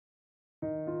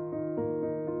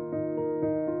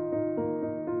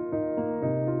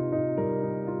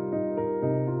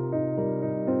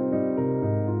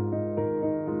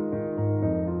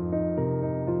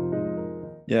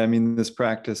Yeah, I mean, this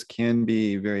practice can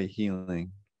be very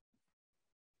healing.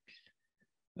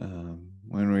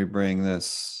 When we bring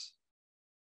this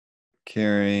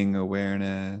caring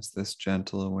awareness, this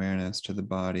gentle awareness to the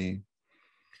body,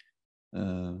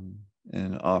 and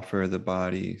offer the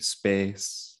body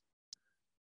space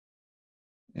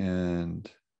and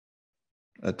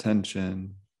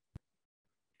attention,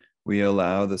 we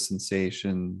allow the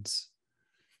sensations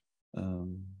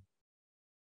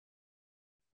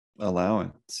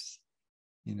allowance,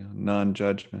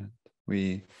 non-judgment.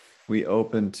 We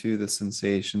open to the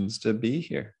sensations to be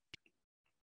here.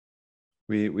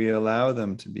 We allow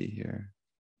them to be here.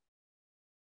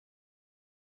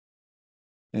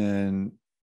 And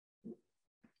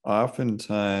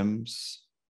oftentimes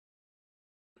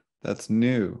that's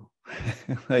new.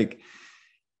 Like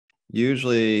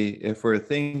usually if we're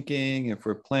thinking, if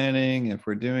we're planning, if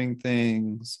we're doing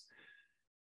things,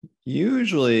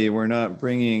 usually we're not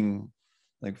bringing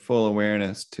like full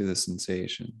awareness to the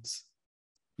sensations.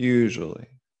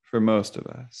 Usually, for most of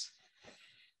us.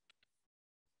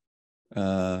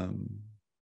 And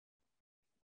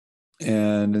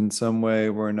in some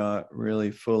way, we're not really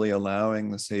fully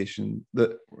allowing the sensations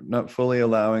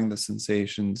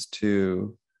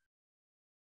to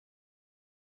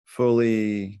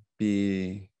fully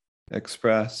be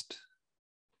expressed,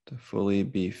 to fully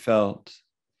be felt,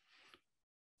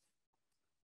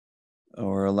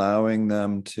 or allowing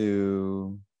them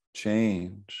to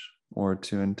change or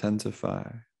to intensify,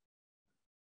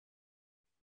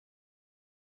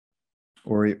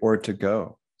 or to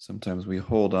go. Sometimes we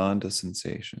hold on to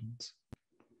sensations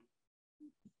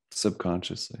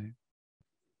subconsciously.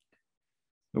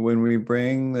 But when we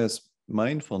bring this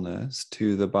mindfulness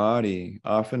to the body,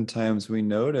 oftentimes we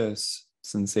notice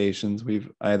sensations we've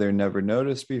either never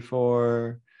noticed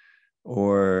before,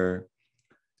 or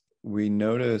we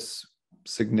notice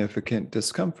significant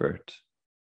discomfort.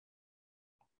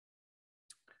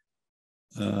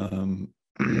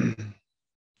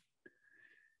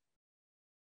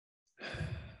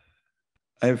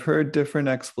 I've heard different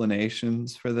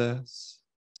explanations for this.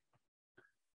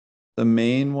 The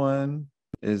main one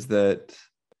is that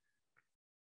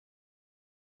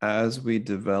as we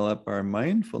develop our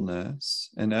mindfulness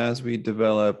and as we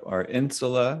develop our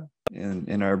insula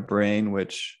in our brain,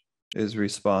 which is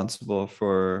responsible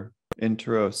for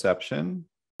interoception,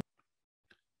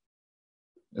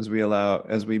 as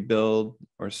we build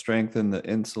or strengthen the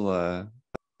insula,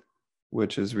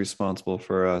 which is responsible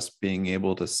for us being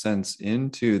able to sense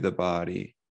into the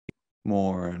body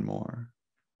more and more.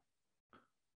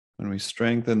 When we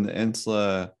strengthen the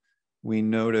insula, we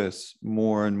notice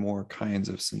more and more kinds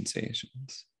of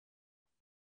sensations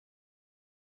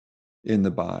in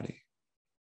the body.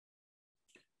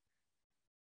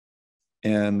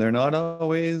 And they're not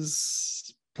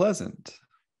always pleasant.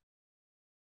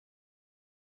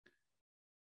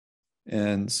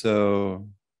 And so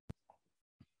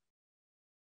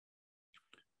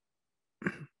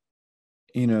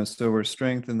so we're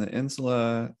strengthening the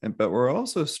insula, but we're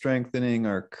also strengthening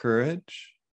our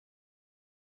courage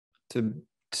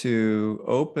to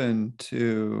open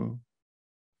to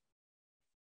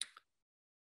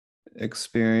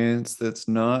experience that's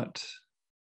not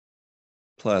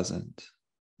pleasant,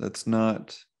 that's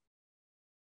not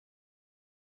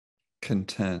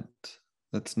content,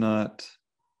 that's not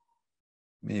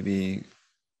maybe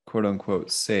quote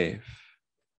unquote safe.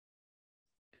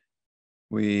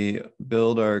 We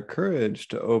build our courage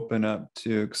to open up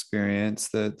to experience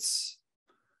that's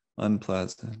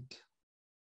unpleasant.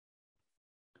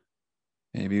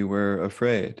 Maybe we're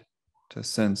afraid to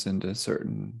sense into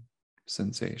certain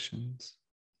sensations,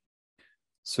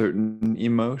 certain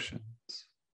emotions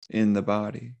in the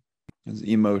body, as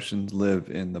emotions live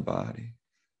in the body.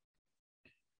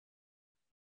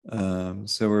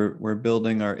 So we're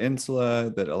building our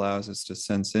insula that allows us to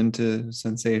sense into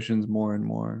sensations more and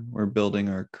more. We're building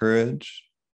our courage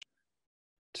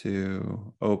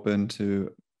to open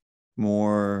to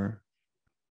more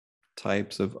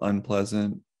types of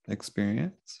unpleasant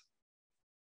experience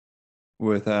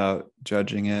without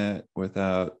judging it,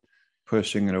 without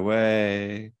pushing it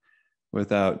away,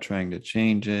 without trying to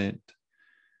change it.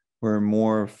 We're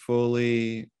more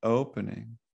fully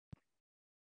opening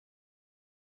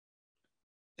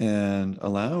and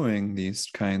allowing these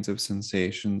kinds of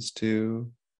sensations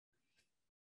to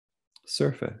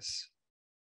surface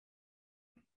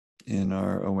in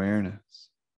our awareness.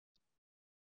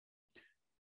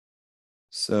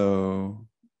 So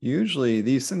usually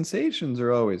these sensations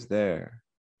are always there,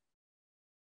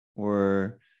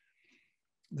 or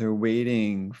they're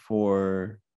waiting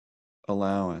for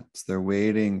allowance, they're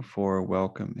waiting for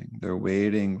welcoming, they're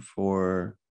waiting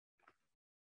for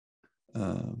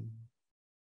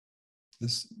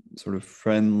this sort of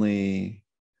friendly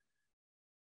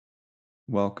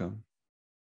welcome.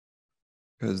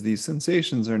 Because these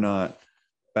sensations are not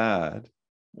bad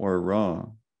or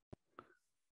wrong.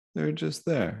 They're just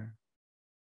there.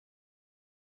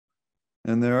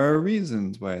 And there are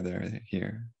reasons why they're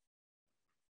here.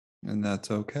 And that's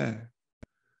okay.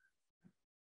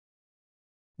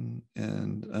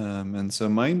 And so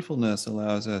mindfulness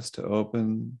allows us to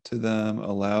open to them,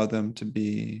 allow them to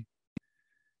be.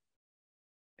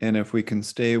 And if we can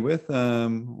stay with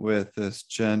them with this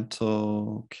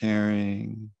gentle,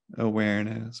 caring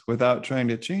awareness without trying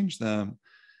to change them,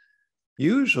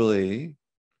 usually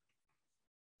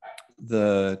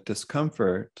the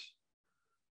discomfort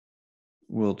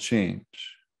will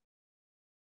change.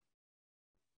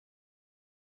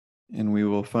 And we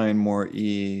will find more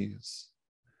ease.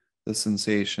 The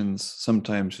sensations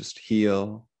sometimes just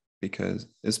heal, because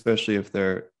especially if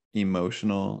they're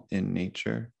emotional in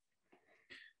nature.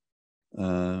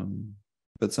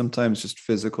 But sometimes just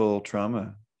physical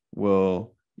trauma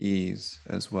will ease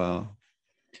as well.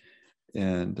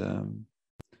 And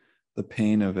the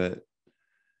pain of it,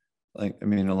 a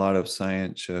lot of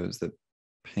science shows that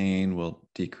pain will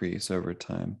decrease over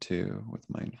time too with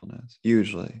mindfulness,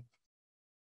 usually.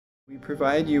 We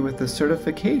provide you with the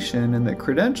certification and the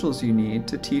credentials you need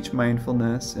to teach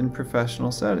mindfulness in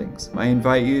professional settings. I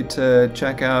invite you to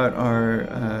check out our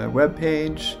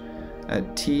webpage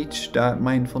at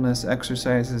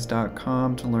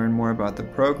teach.mindfulnessexercises.com to learn more about the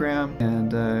program,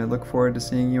 and I look forward to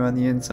seeing you on the inside.